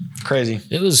 Yeah. Crazy.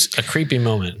 It was a creepy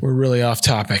moment. We're really off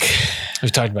topic.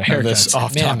 We've talked about haircuts. This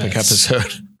off topic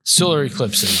episode. Solar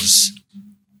eclipses.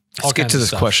 Let's get to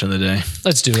this question of the day.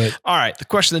 Let's do it. All right. The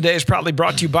question of the day is proudly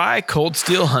brought to you by Cold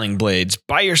Steel Hunting Blades.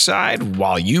 By your side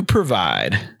while you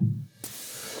provide.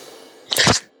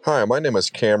 Hi, my name is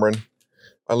Cameron.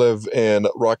 I live in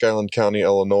Rock Island County,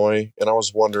 Illinois, and I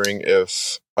was wondering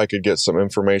if I could get some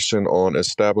information on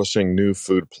establishing new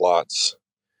food plots.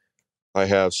 I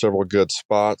have several good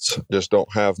spots, just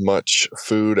don't have much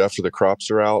food after the crops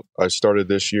are out. I started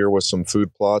this year with some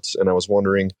food plots, and I was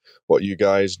wondering what you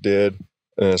guys did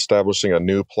in establishing a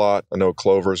new plot. I know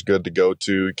clover is good to go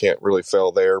to. You can't really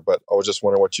fail there, but I was just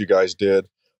wondering what you guys did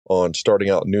on starting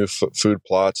out new food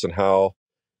plots and how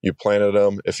you planted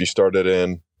them. If you started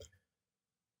in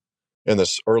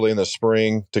this early in the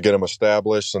spring to get them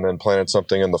established and then planted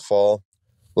something in the fall,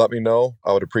 let me know.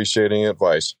 I would appreciate any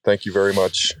advice. Thank you very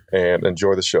much and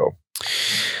enjoy the show.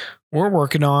 We're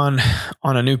working on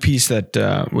a new piece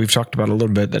that we've talked about a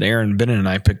little bit that Aaron Bennett and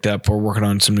I picked up. We're working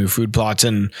on some new food plots,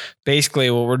 and basically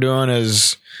what we're doing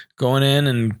is going in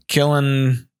and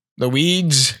killing the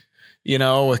weeds,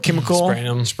 with chemical,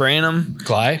 spraying them,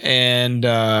 Glide, and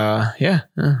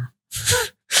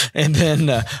and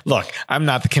then look, I'm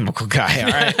not the chemical guy.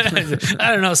 All right,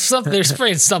 I don't know. They're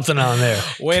spraying something on there.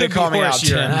 Way to call me out,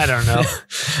 Tim. I don't know.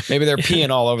 Maybe they're peeing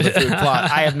all over the food plot.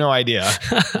 I have no idea.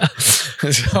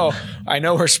 So I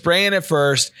know we're spraying it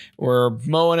first. We're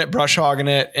mowing it, brush hogging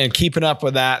it, and keeping up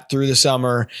with that through the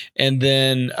summer. And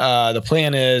then the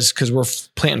plan is, because we're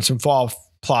planting some fall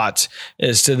plots,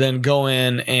 is to then go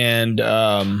in and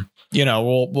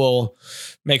we'll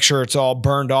make sure it's all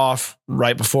burned off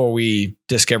right before we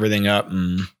disc everything up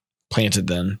and plant it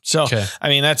then. So, Okay. I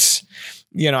mean, that's,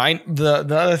 the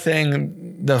other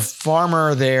thing, the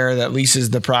farmer there that leases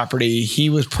the property, he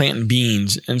was planting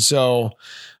beans. And so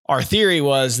our theory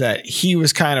was that he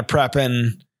was kind of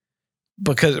prepping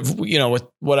because of, with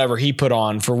whatever he put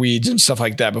on for weeds and stuff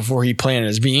like that before he planted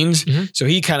his beans. Mhm. So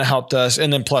he kind of helped us.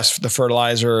 And then plus the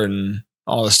fertilizer and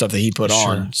all the stuff that he put Sure.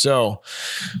 on. So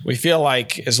we feel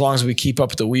like as long as we keep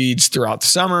up with the weeds throughout the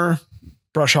summer,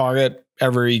 brush hog it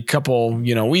every couple,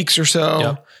 weeks or so,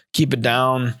 Yep. keep it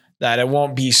down, that it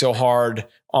won't be so hard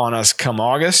on us come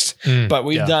August. But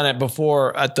we've done it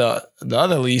before at the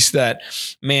other lease that,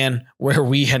 man, where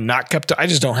we had not kept, I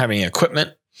just don't have any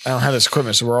equipment. I don't have this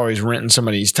equipment. So we're always renting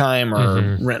somebody's time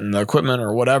or renting the equipment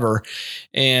or whatever.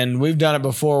 And we've done it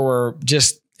before where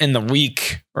just in the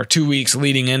week or 2 weeks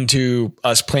leading into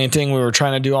us planting, we were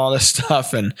trying to do all this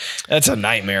stuff, and that's a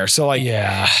nightmare. So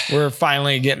we're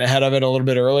finally getting ahead of it a little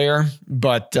bit earlier,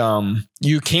 but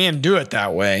you can do it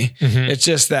that way. It's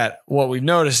just that what we've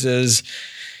noticed is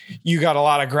you got a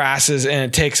lot of grasses and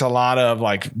it takes a lot of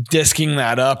disking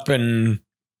that up and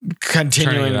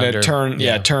continuing to turn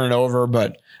it over.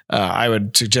 But I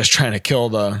would suggest trying to kill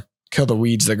the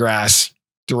weeds, the grass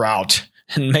throughout,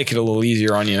 and make it a little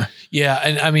easier on you. Yeah.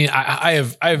 And I mean, I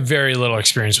have very little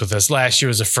experience with this. Last year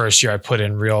was the first year I put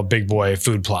in real big boy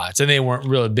food plots, and they weren't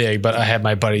really big, but I had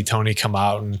my buddy Tony come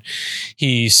out and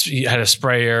he had a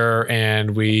sprayer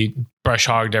and we brush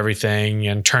hogged everything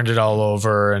and turned it all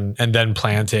over and then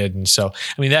planted. And so,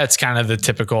 I mean, that's kind of the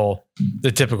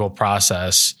typical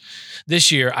process.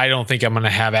 This year, I don't think I'm going to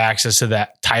have access to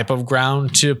that type of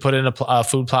ground to put in a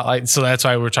food plot. So that's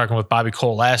why we were talking with Bobby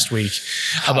Cole last week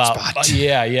about, putting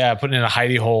in a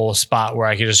hidey hole spot where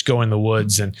I could just go in the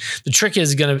woods. And the trick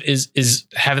is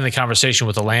having the conversation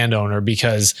with the landowner,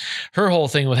 because her whole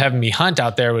thing with having me hunt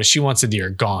out there was she wants the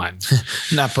deer gone.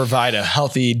 Not provide a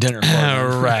healthy dinner for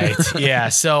them. Right. Yeah.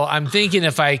 So I'm thinking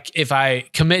if I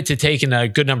commit to taking a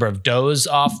good number of does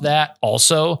off that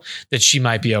also, that she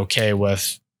might be okay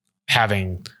with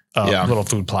having a little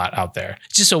food plot out there.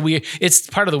 It's just so weird. It's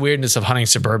part of the weirdness of hunting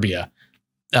suburbia.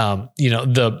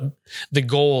 The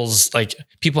goals,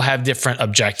 people have different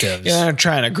objectives. Yeah, they're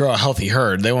trying to grow a healthy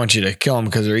herd. They want you to kill them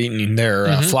because they're eating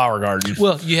their flower garden.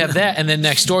 Well, you have that, and then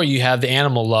next door you have the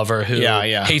animal lover who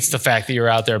hates the fact that you're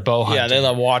out there bow hunting. Yeah, they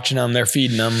love watching them. They're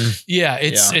feeding them. Yeah,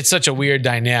 it's such a weird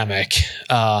dynamic.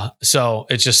 So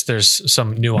it's just there's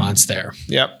some nuance there.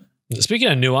 Yep. Speaking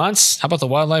of nuance, how about the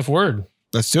wildlife word?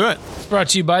 Let's do it. It's brought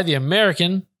to you by the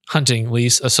American Hunting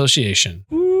Lease Association.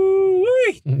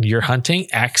 Your hunting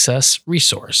access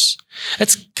resource.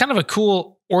 It's kind of a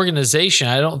cool organization.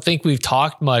 I don't think we've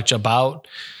talked much about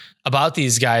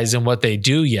these guys and what they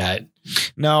do yet.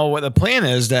 No, what the plan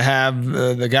is to have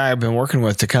the guy I've been working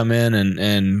with to come in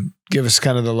and give us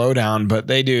kind of the lowdown, but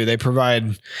they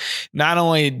provide, not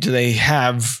only do they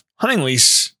have hunting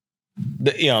lease,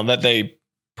 that they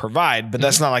provide, but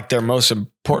that's not their most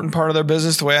important part of their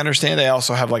business. The way I understand it, they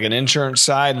also have an insurance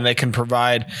side, and they can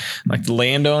provide the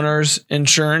landowners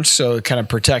insurance. So it kind of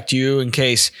protect you in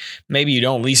case maybe you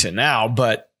don't lease it now,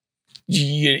 but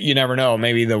you never know.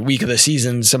 Maybe the week of the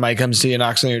season, somebody comes to you,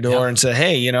 knocks on your door and say,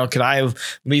 hey, can I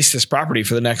lease this property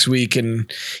for the next week?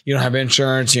 And you don't have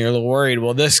insurance and you're a little worried.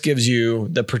 Well, this gives you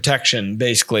the protection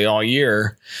basically all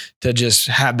year to just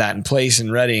have that in place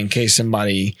and ready in case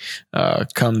somebody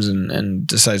comes and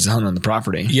decides to hunt on the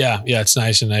property. Yeah. It's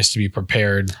nice to be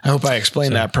prepared. I hope I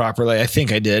explained that properly. I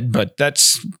think I did, but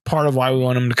that's part of why we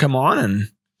want them to come on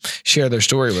and share their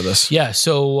story with us. Yeah.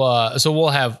 So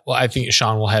I think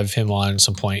Sean will have him on at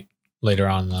some point later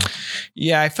on.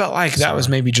 Yeah. I felt like that was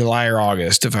maybe July or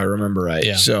August, if I remember right.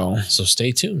 Yeah. So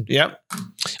stay tuned. Yep.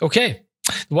 Okay.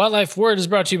 The Wildlife Word is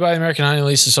brought to you by the American Hunting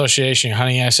Lease Association, your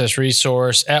hunting access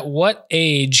resource. At what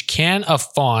age can a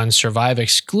fawn survive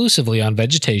exclusively on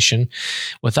vegetation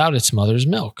without its mother's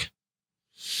milk?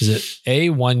 Is it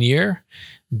A, 1 year,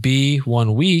 B,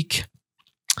 1 week,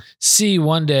 C,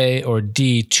 1 day, or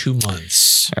D, 2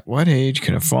 months? At what age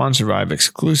can a fawn survive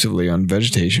exclusively on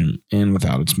vegetation and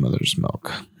without its mother's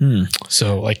milk?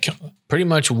 So pretty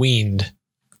much weaned.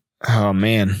 Oh,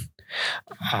 man.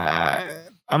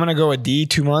 I'm going to go with D,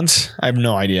 2 months. I have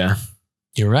no idea.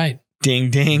 You're right. Ding,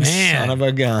 ding, Man. son of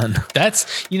a gun.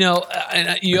 That's, you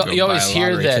always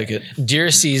hear that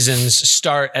deer seasons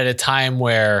start at a time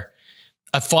where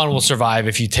a fawn will survive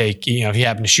if you take, if you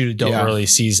happen to shoot a doe early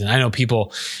season. I know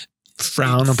people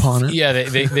frown upon it. Yeah,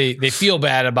 they feel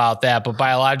bad about that, but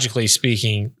biologically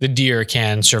speaking, the deer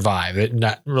can survive. They're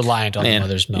not reliant on the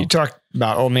mother's milk. You talk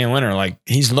about Old Man Winter, like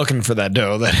he's looking for that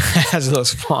doe that has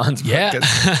those fawns. Yeah.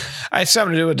 I have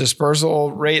something to do with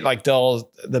dispersal rate. Like the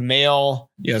male,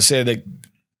 say that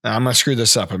I'm going to screw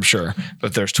this up, I'm sure,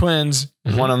 but there's twins,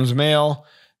 one of them's male.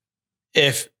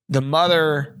 If the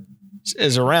mother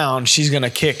is around, she's going to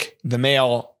kick the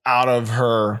male out of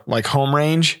her like home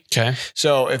range. Okay.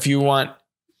 So if you want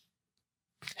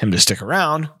him to stick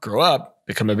around, grow up,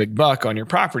 become a big buck on your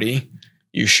property,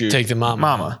 you shoot Take the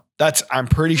mama. I'm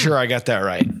pretty sure I got that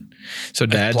right. So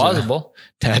dad's plausible.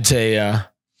 Dad's a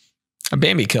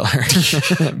baby killer,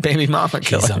 baby mama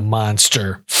killer. He's a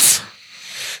monster.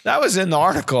 That was in the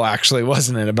article, actually,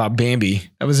 wasn't it? About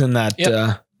Bambi. That was in that.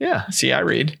 Yep. Yeah. See, I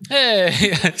read. Hey,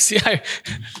 see,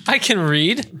 I can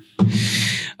read.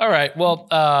 All right. Well,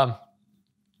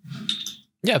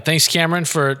 yeah. Thanks, Cameron.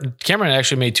 Cameron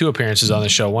actually made 2 appearances on the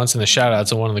show. Once in the shout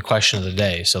outs and one in the question of the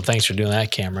day. So thanks for doing that,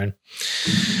 Cameron.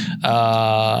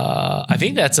 I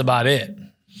think that's about it.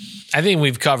 I think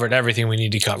we've covered everything we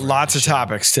need to cover. Lots of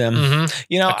topics, Tim.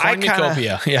 Mm-hmm.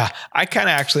 I kind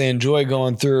of actually enjoy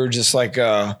going through just like,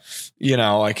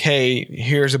 like, hey,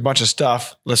 here's a bunch of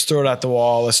stuff. Let's throw it at the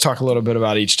wall. Let's talk a little bit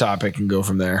about each topic and go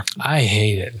from there. I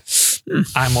hate it.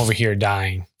 I'm over here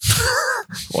dying.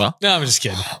 Well, no, I'm just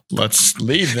kidding. Let's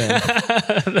leave then.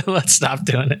 Let's stop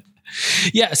doing it.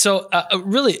 Yeah. So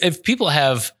really, if people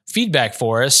have feedback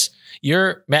for us,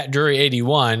 you're Matt Drury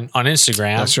 81 on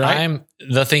Instagram. That's right. I'm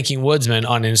The Thinking Woodsman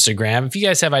on Instagram. If you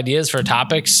guys have ideas for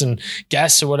topics and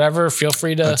guests or whatever, feel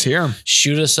free to Let's hear 'em.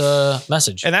 Shoot us a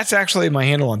message. And that's actually my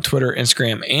handle on Twitter,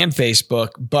 Instagram, and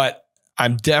Facebook, but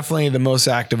I'm definitely the most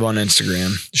active on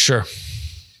Instagram. Sure.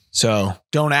 So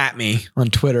don't at me on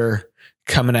Twitter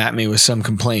coming at me with some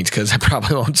complaints because I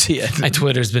probably won't see it. My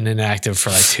Twitter's been inactive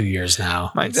for like 2 years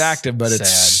now. Mine's active, but it's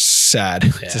sad.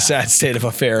 Yeah. It's a sad state of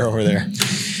affair over there.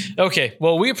 Okay.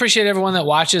 Well, we appreciate everyone that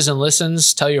watches and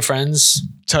listens. Tell your friends.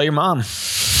 Tell your mom.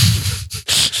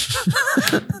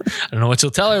 I don't know what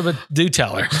you'll tell her, but do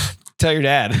tell her. Tell your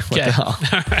dad. What Okay. the hell?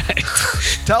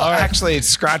 All right. Actually,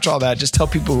 scratch all that. Just tell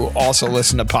people who also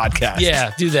listen to podcasts.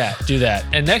 Yeah, do that.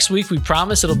 And next week, we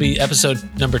promise it'll be episode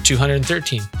number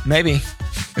 213. Maybe,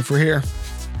 if we're here.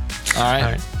 All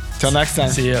right. Till next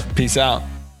time. See ya. Peace out.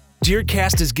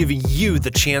 Deercast is giving you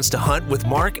the chance to hunt with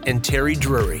Mark and Terry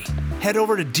Drury. Head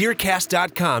over to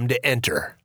deercast.com to enter.